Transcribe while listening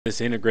This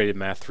integrated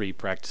math 3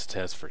 practice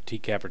test for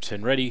TCAP or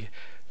TNReady.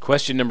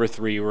 Question number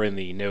 3, we're in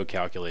the no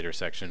calculator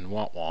section.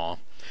 Wah wah.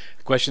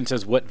 The question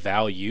says what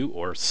value,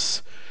 or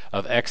s,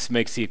 of x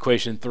makes the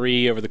equation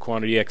 3 over the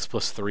quantity x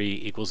plus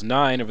 3 equals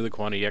 9 over the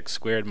quantity x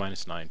squared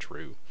minus 9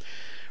 true.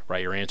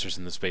 Write your answers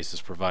in the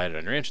spaces provided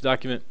on your answer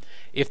document.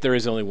 If there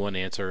is only one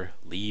answer,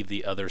 leave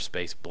the other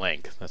space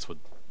blank. That's what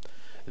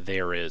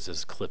there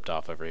is clipped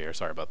off over here.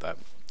 Sorry about that.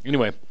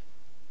 Anyway,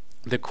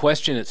 the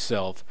question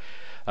itself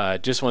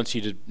just wants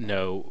to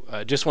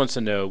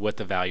know what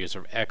the values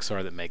of x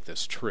are that make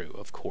this true,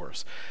 of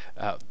course.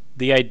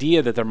 The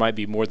idea that there might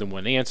be more than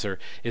one answer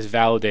is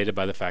validated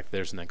by the fact that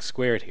there's an x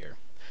squared here.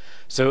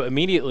 So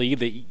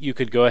immediately you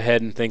could go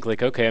ahead and think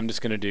like, okay, I'm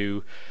just going to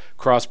do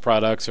cross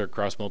products or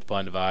cross multiply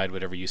and divide,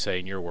 whatever you say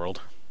in your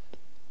world.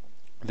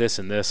 This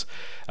and this,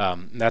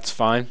 that's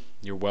fine.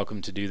 You're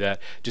welcome to do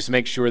that. Just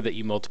make sure that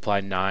you multiply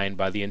 9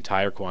 by the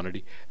entire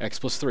quantity x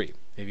plus 3.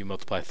 If you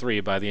multiply 3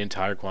 by the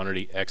entire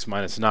quantity x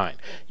minus 9.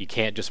 You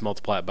can't just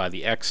multiply it by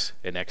the x,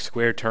 an x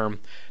squared term.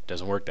 It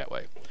doesn't work that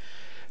way.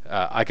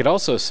 I could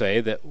also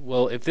say that,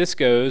 well, if this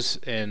goes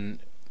and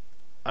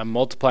I'm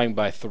multiplying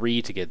by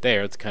 3 to get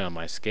there, it's kind of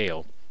my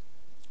scale.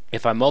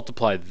 If I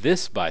multiply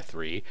this by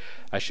 3,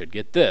 I should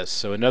get this.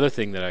 So another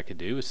thing that I could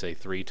do is say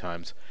 3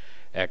 times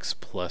x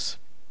plus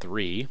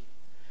 3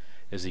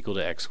 is equal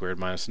to x squared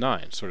minus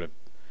 9. Sort of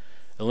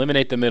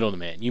eliminate the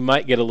middleman. You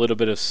might get a little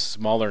bit of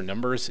smaller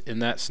numbers in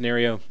that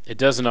scenario. It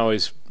doesn't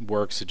always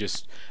work, so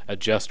just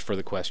adjust for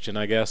the question,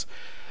 I guess.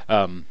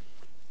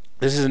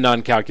 This is a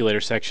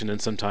non-calculator section,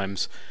 and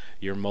sometimes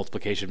your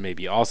multiplication may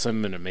be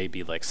awesome and it may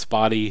be like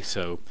spotty,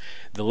 so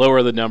the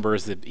lower the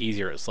numbers, the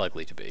easier it's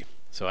likely to be.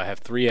 So I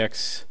have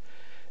 3x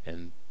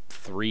and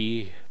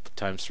 3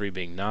 times 3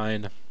 being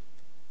 9.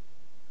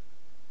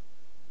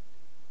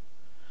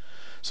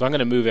 So I'm going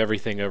to move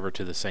everything over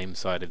to the same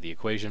side of the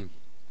equation.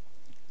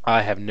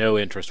 I have no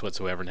interest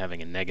whatsoever in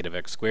having a negative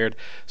x squared,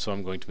 so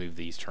I'm going to move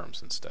these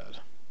terms instead.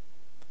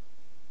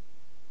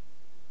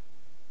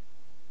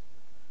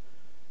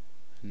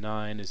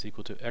 9 is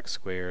equal to x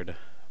squared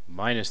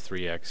minus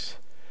 3x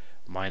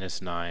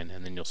minus 9,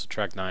 and then you'll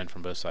subtract 9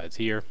 from both sides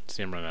here.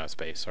 See, I'm running out of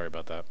space. Sorry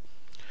about that.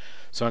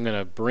 So I'm going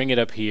to bring it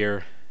up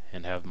here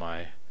and have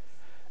my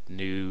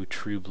new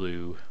true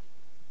blue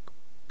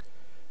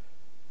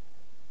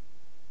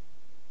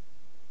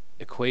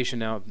equation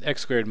now.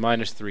 X squared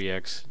minus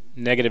 3x.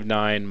 Negative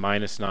 9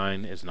 minus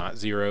 9 is not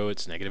 0,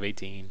 it's negative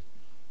 18.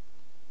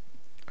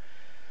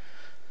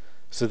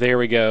 So there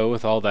we go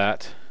with all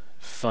that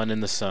fun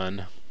in the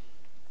sun.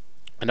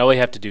 And all we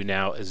have to do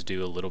now is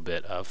do a little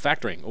bit of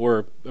factoring.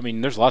 Or, I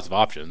mean, there's lots of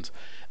options.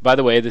 By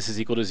the way, this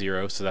is equal to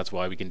 0, so that's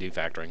why we can do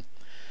factoring.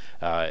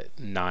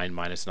 9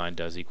 minus 9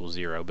 does equal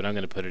 0, but I'm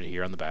going to put it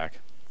here on the back,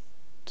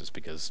 just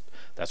because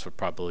that's what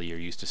probably you're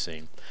used to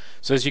seeing.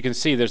 So as you can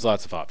see, there's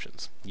lots of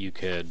options. You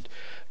could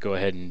go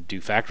ahead and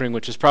do factoring,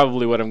 which is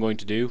probably what I'm going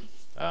to do.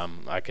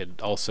 I could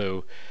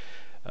also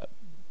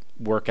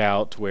work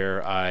out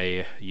where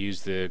I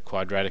use the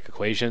quadratic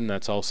equation.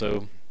 That's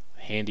also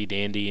handy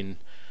dandy and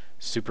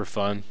super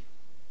fun,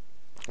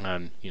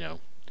 and you know,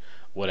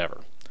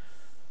 whatever.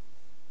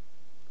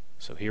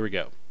 So here we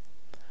go.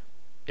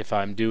 If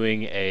I'm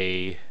doing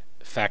a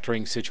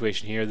factoring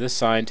situation here, this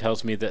sign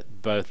tells me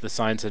that both the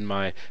signs in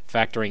my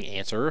factoring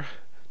answer,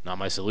 not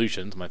my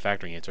solutions, my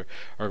factoring answer,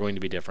 are going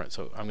to be different.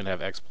 So I'm going to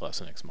have x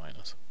plus and x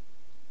minus.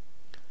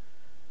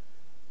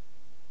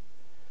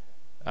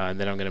 And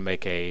then I'm going to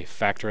make a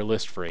factor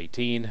list for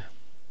 18,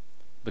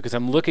 because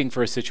I'm looking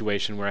for a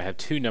situation where I have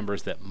two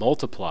numbers that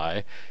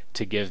multiply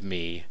to give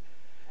me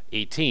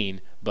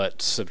 18,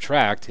 but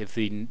subtract. If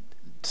the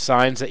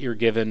signs that you're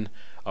given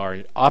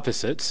are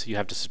opposites, you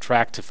have to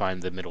subtract to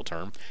find the middle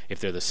term. If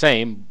they're the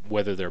same,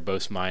 whether they're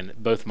both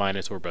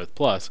minus or both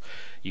plus,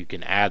 you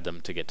can add them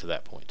to get to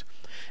that point.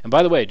 And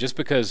by the way, just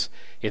because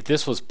if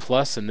this was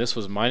plus and this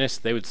was minus,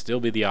 they would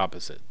still be the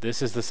opposite.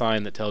 This is the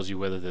sign that tells you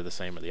whether they're the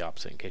same or the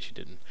opposite, in case you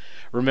didn't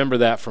remember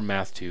that from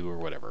Math 2 or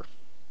whatever.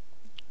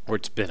 Or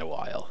it's been a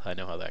while. I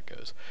know how that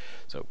goes.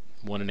 So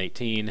 1 and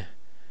 18,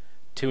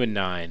 2 and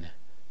 9,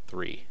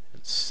 3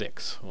 and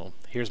 6. Well,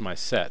 here's my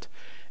set.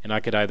 And I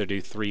could either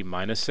do 3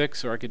 minus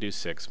 6 or I could do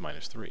 6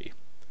 minus 3.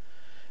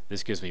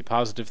 This gives me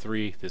positive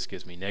 3. This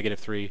gives me negative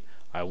 3.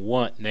 I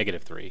want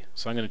negative 3,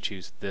 so I'm going to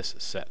choose this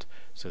set.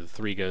 So the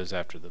 3 goes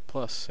after the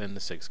plus and the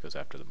 6 goes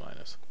after the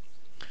minus.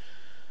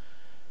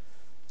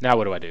 Now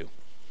what do?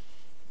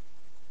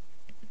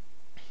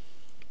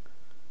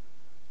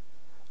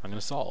 I'm going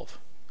to solve.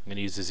 I'm going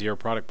to use the zero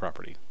product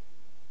property.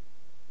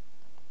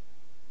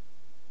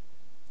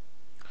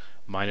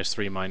 Minus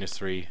 3 minus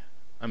 3.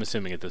 I'm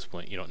assuming at this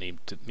point you don't need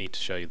me to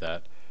show you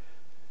that,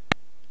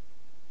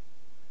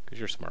 because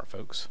you're smart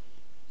folks.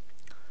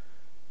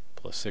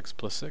 Plus 6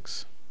 plus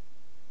 6.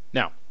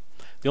 Now,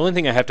 the only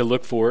thing I have to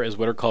look for is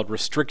what are called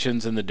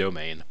restrictions in the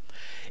domain.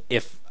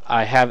 If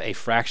I have a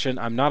fraction,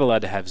 I'm not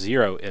allowed to have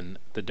 0 in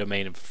the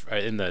domain of,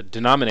 in the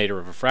denominator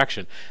of a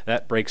fraction.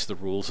 That breaks the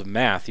rules of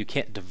math. You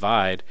can't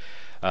divide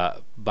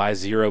by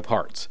 0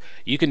 parts.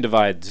 You can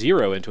divide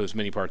 0 into as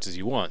many parts as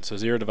you want. So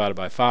 0 divided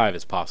by 5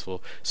 is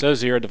possible. So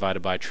 0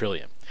 divided by a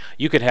trillion.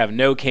 You could have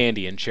no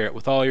candy and share it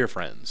with all your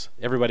friends.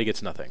 Everybody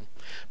gets nothing.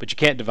 But you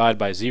can't divide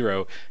by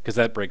 0 because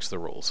that breaks the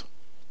rules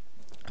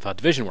of how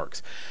division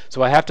works.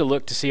 So I have to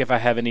look to see if I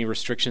have any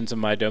restrictions in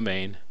my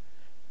domain.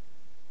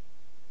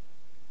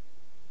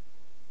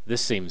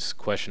 This seems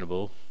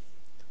questionable.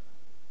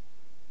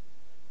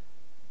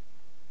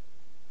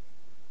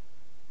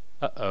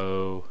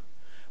 Uh-oh.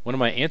 One of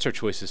my answer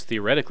choices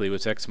theoretically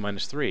was x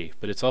minus 3,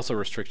 but it's also a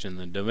restriction in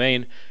the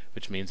domain,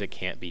 which means it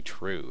can't be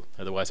true.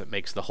 Otherwise it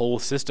makes the whole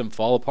system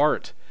fall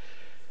apart.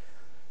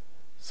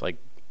 It's like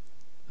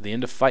the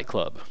end of Fight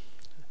Club.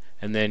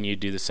 And then you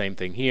do the same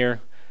thing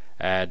here.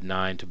 Add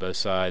 9 to both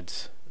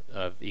sides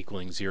of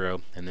equaling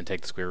 0, and then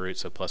take the square root,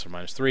 so plus or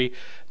minus 3.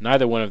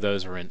 Neither one of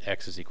those are in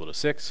x is equal to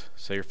 6,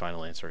 so your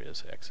final answer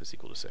is x is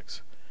equal to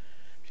 6.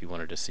 If you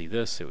wanted to see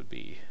this, it would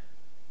be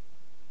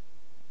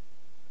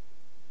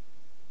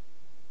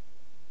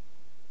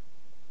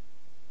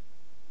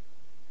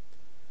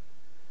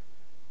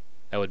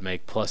that would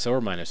make plus or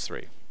minus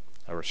 3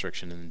 a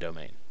restriction in the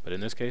domain. But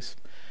in this case,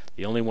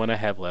 the only one I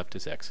have left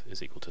is x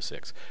is equal to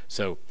 6.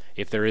 So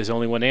if there is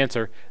only one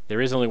answer, there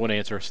is only one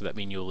answer, so that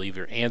means you'll leave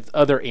your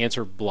other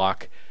answer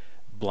block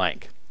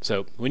blank.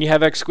 So when you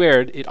have x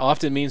squared, it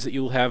often means that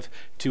you'll have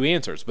 2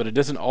 answers, but it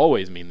doesn't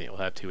always mean that you'll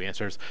have 2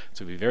 answers.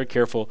 So be very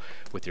careful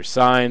with your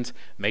signs.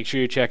 Make sure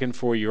you're checking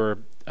for your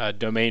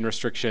domain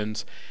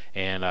restrictions,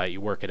 and you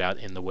work it out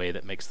in the way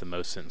that makes the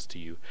most sense to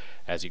you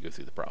as you go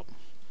through the problem.